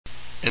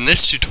In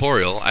this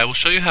tutorial, I will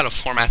show you how to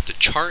format the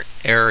chart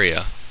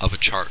area of a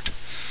chart.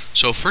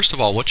 So first of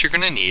all, what you're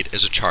going to need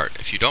is a chart.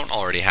 If you don't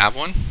already have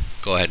one,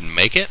 go ahead and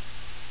make it.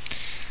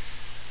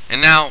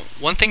 And now,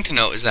 one thing to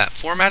note is that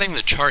formatting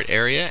the chart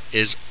area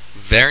is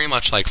very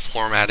much like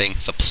formatting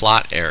the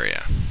plot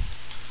area.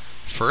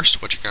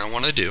 First, what you're going to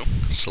want to do,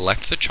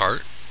 select the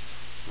chart,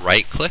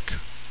 right-click,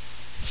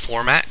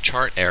 Format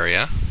Chart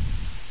Area,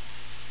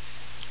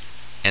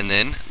 and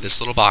then this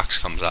little box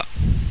comes up.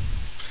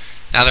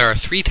 Now there are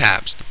three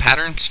tabs: the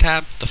Patterns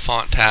tab, the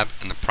Font tab,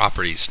 and the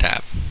Properties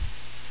tab.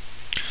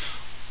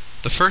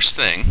 The first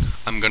thing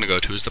I'm going to go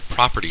to is the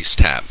Properties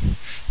tab.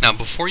 Now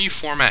before you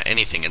format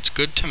anything, it's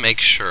good to make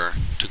sure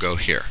to go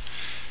here.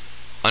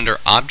 Under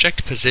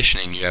Object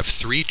Positioning, you have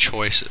three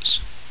choices: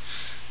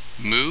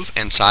 Move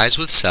and Size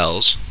with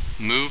Cells,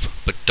 Move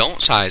but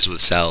Don't Size with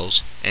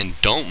Cells, and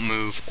Don't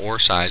Move or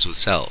Size with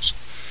Cells.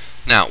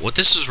 Now what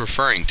this is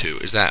referring to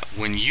is that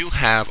when you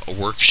have a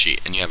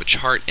worksheet and you have a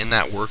chart in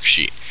that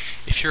worksheet,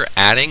 if you're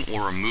adding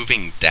or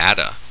removing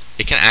data,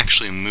 it can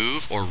actually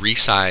move or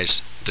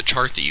resize the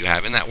chart that you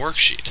have in that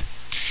worksheet.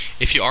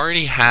 If you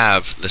already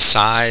have the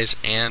size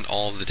and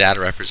all of the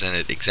data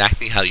represented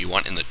exactly how you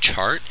want in the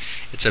chart,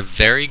 it's a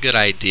very good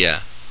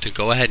idea to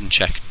go ahead and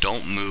check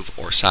Don't Move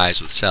or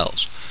Size with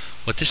Cells.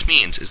 What this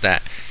means is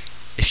that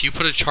if you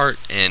put a chart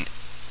in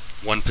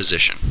one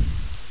position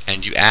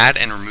and you add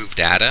and remove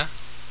data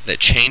that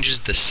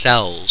changes the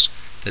cells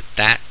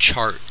that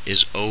chart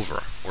is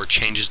over, or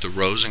changes the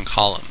rows and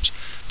columns,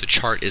 the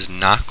chart is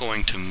not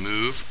going to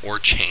move or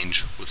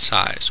change with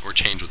size or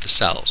change with the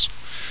cells.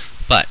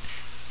 But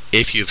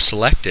if you've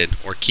selected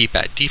or keep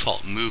at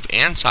default Move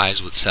and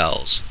Size with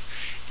Cells,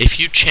 if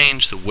you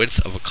change the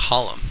width of a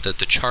column that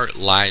the chart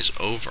lies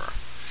over,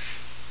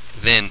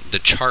 then the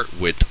chart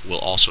width will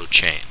also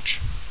change.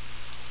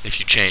 If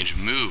you change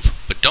Move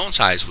but Don't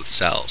Size with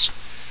Cells,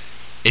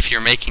 if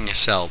you're making a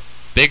cell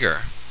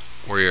bigger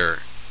or you're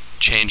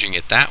changing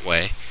it that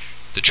way,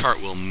 the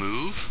chart will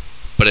move,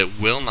 but it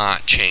will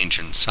not change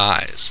in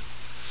size.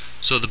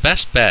 So the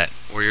best bet,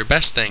 or your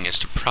best thing, is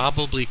to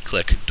probably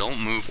click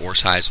Don't Move or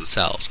Size with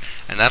Cells,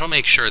 and that'll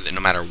make sure that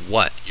no matter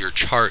what, your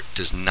chart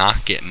does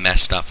not get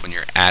messed up when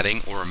you're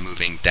adding or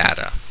removing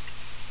data.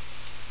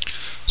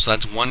 So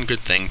that's one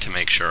good thing to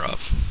make sure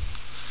of.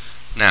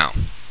 Now,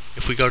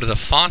 if we go to the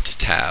Font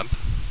tab,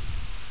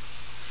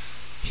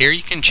 here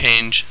you can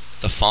change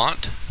the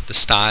font, the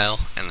style,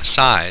 and the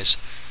size,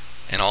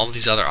 and all of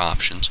these other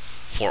options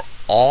for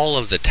all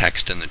of the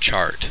text in the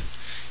chart.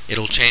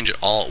 It'll change it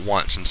all at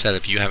once instead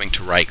of you having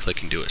to right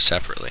click and do it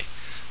separately.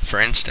 For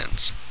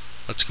instance,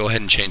 let's go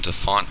ahead and change the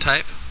font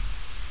type.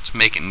 Let's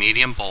make it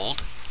medium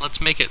bold.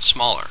 Let's make it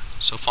smaller,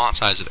 so font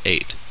size of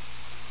 8.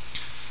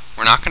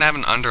 We're not going to have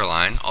an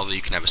underline, although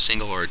you can have a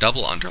single or a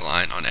double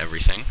underline on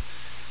everything,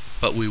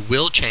 but we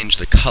will change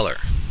the color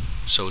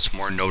so it's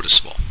more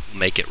noticeable. We'll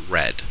make it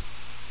red.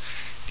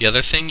 The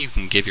other thing, you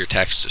can give your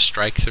text a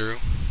strike through,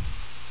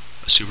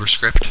 a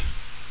superscript,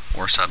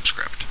 or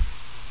subscript.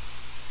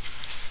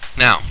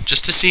 Now,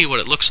 just to see what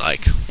it looks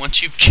like,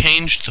 once you've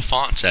changed the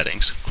font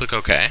settings, click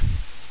OK,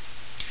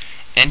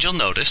 and you'll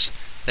notice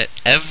that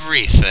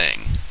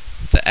everything,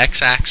 the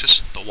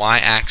x-axis, the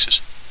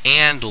y-axis,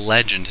 and the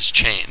legend has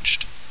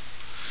changed.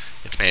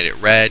 It's made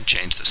it red,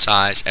 changed the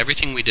size.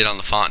 Everything we did on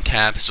the Font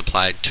tab is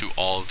applied to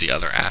all of the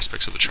other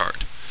aspects of the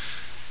chart.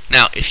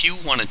 Now, if you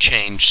want to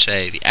change,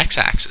 say, the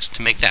x-axis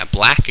to make that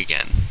black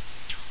again,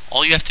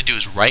 all you have to do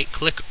is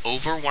right-click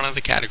over one of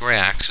the category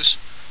axes,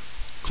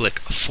 click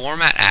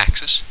Format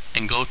Axis,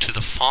 and go to the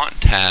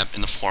Font tab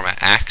in the Format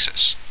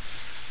Axis.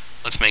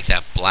 Let's make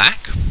that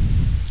black.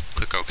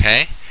 Click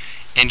OK,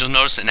 and you'll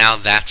notice that now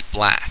that's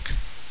black.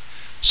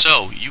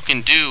 So you can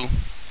do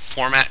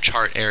Format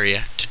Chart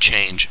Area to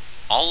change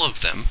all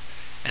of them,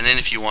 and then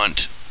if you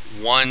want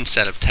one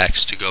set of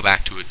text to go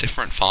back to a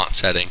different font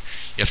setting,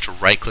 you have to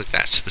right-click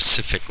that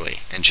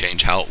specifically and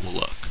change how it will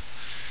look.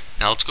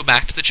 Now let's go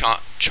back to the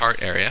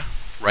chart area,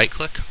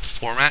 right-click,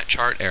 Format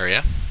Chart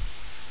Area,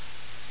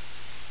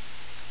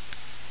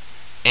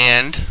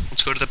 and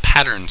let's go to the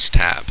Patterns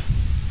tab.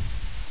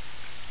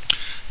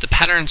 The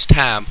Patterns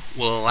tab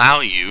will allow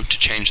you to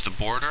change the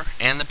border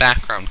and the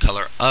background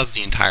color of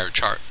the entire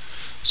chart.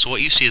 So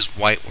what you see as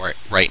white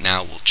right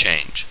now will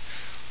change.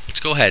 Let's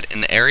go ahead,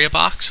 in the area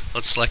box,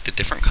 let's select a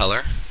different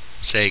color,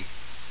 say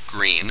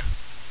green,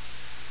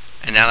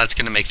 and now that's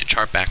going to make the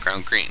chart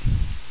background green.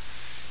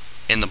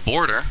 In the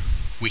border,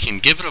 we can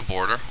give it a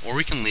border or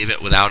we can leave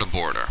it without a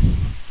border.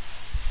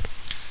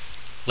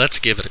 Let's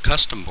give it a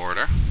custom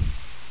border.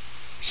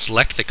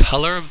 Select the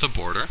color of the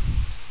border.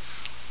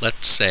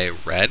 Let's say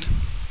red.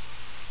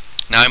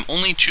 Now I'm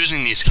only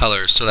choosing these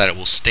colors so that it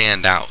will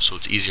stand out, so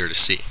it's easier to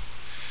see.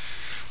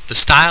 The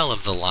style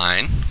of the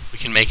line, we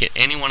can make it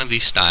any one of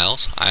these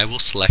styles. I will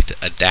select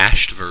a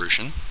dashed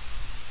version.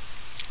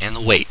 And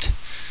the weight.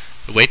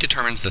 The weight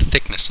determines the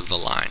thickness of the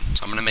line,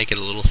 so I'm going to make it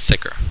a little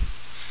thicker.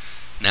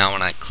 Now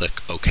when I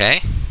click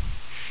OK,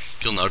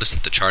 you'll notice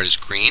that the chart is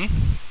green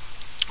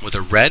with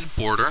a red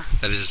border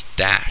that is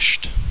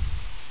dashed.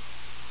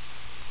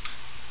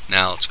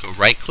 Now let's go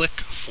right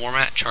click,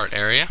 Format Chart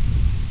Area.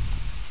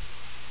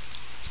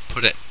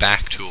 Put it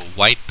back to a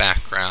white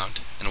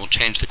background, and we'll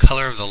change the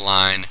color of the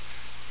line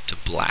to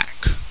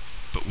black,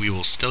 but we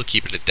will still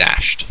keep it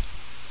dashed.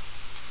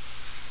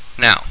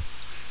 Now,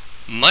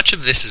 much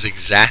of this is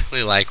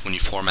exactly like when you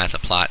format the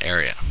plot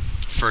area.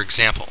 For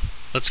example,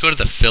 let's go to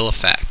the Fill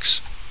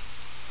Effects.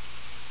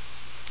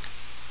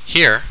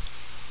 Here,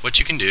 what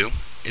you can do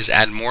is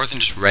add more than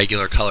just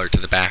regular color to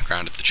the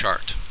background of the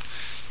chart.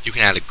 You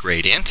can add a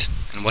gradient,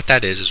 and what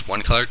that is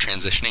one color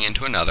transitioning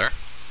into another.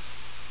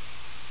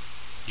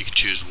 You can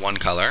choose one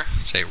color,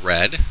 say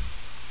red,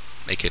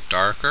 make it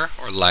darker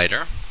or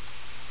lighter,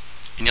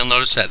 and you'll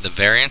notice that the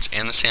variance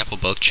and the sample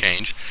both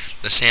change.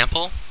 The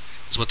sample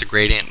is what the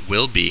gradient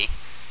will be.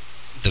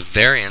 The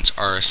variants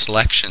are a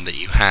selection that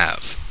you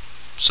have.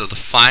 So the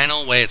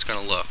final way it's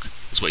going to look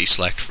is what you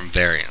select from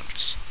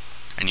variants.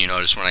 And you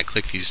notice when I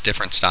click these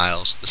different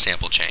styles, the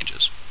sample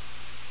changes.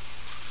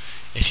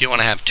 If you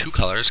want to have two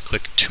colors,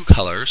 click two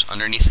colors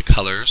underneath the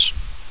colors,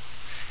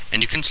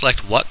 and you can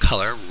select what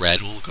color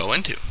red will go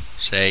into.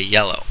 Say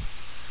yellow.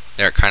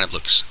 There it kind of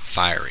looks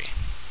fiery.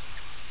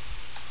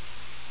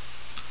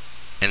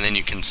 And then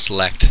you can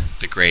select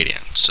the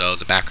gradient. So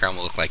the background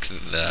will look like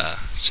the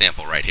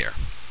sample right here.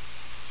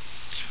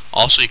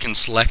 Also, you can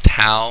select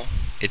how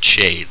it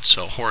shades.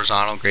 So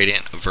horizontal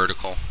gradient, a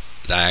vertical,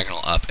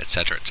 diagonal up,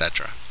 etc.,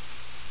 etc.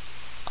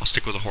 I'll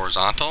stick with the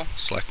horizontal,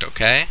 select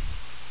OK.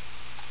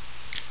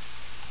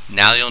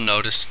 Now you'll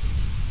notice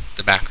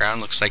the background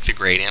looks like the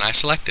gradient I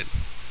selected.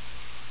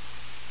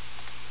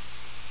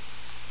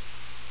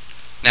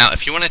 Now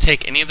if you want to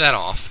take any of that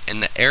off,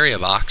 in the area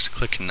box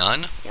click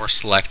None or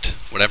select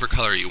whatever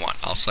color you want.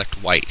 I'll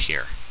select white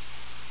here.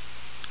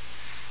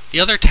 The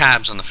other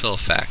tabs on the Fill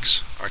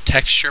Effects are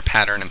Texture,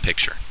 Pattern, and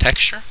Picture.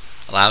 Texture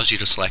allows you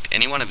to select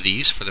any one of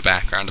these for the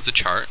background of the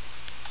chart.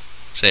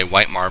 Say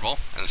white marble,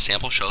 and the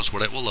sample shows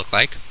what it will look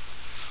like.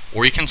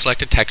 Or you can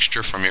select a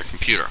texture from your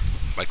computer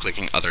by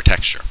clicking Other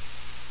Texture.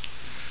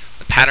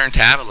 The Pattern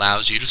tab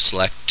allows you to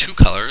select two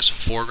colors,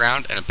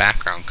 foreground and a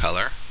background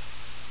color,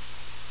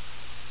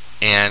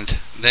 and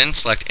then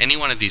select any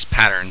one of these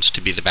patterns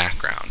to be the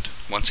background.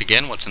 Once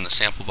again, what's in the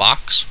sample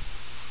box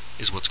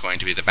is what's going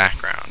to be the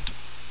background.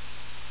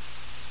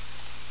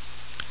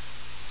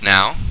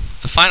 Now,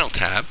 the final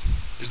tab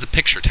is the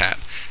Picture tab.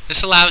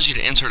 This allows you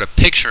to insert a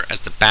picture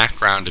as the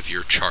background of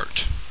your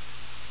chart.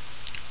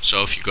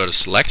 So if you go to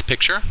Select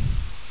Picture,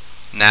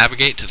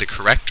 navigate to the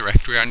correct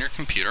directory on your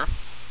computer,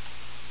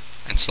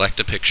 and select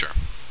a picture.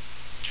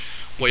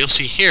 What you'll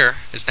see here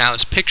is now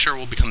this picture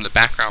will become the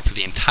background for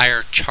the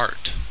entire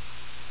chart.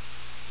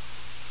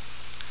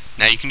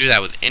 Now you can do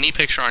that with any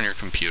picture on your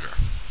computer.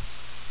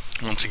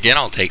 Once again,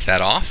 I'll take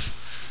that off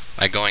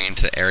by going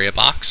into the area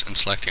box and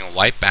selecting a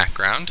white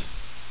background,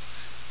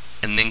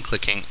 and then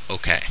clicking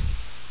OK.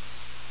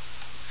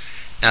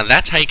 Now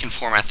that's how you can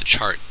format the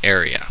chart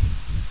area.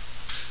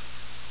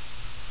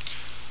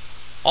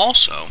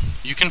 Also,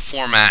 you can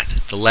format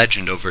the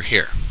legend over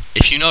here.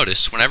 If you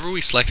notice, whenever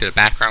we selected a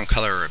background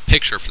color or a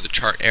picture for the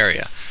chart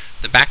area,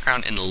 the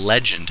background in the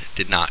legend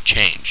did not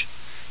change.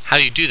 How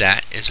you do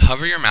that is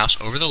hover your mouse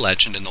over the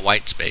legend in the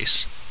white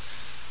space,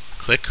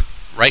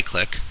 right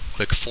click,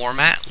 click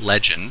Format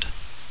Legend,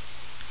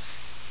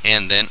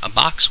 and then a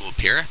box will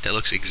appear that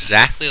looks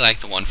exactly like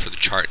the one for the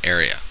chart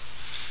area.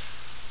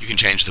 You can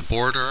change the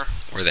border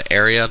or the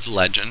area of the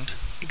legend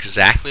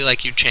exactly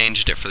like you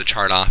changed it for the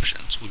chart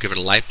options. We'll give it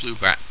a light blue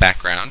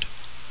background.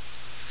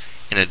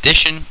 In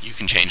addition, you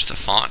can change the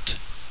font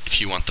if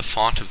you want the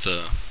font of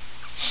the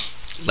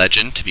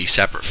legend to be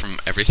separate from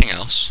everything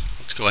else.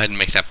 Let's go ahead and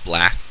make that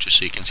black just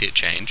so you can see it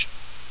change.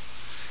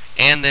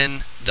 And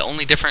then the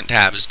only different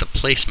tab is the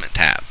Placement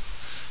tab.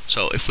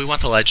 So if we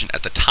want the legend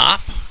at the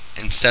top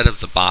instead of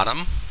the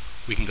bottom,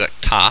 we can click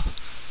top,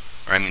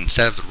 or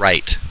instead of the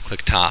right,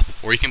 click top,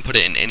 or you can put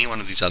it in any one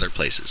of these other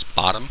places: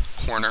 bottom,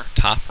 corner,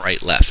 top,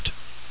 right, left.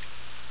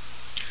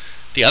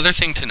 The other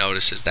thing to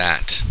notice is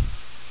that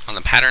on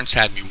the Patterns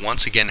tab you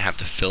once again have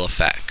the Fill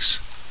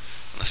Effects.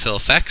 On the Fill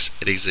Effects,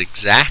 it is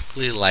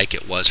exactly like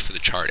it was for the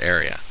chart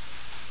area.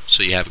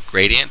 So you have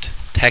gradient,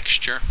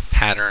 texture,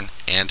 pattern,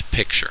 and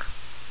picture.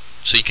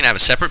 So you can have a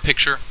separate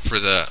picture for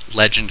the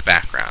legend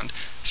background,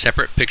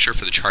 separate picture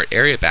for the chart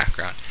area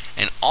background,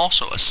 and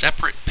also a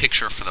separate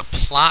picture for the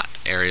plot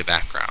area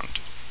background.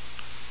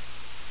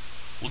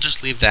 We'll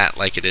just leave that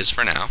like it is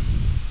for now,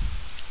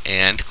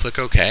 and click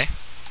OK.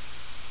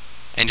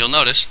 And you'll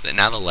notice that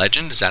now the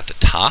legend is at the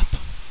top,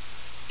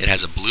 it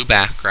has a blue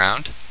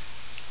background,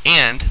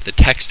 and the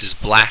text is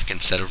black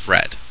instead of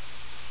red.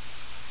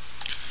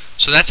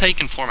 So that's how you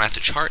can format the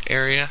chart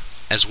area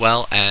as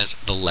well as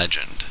the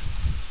legend.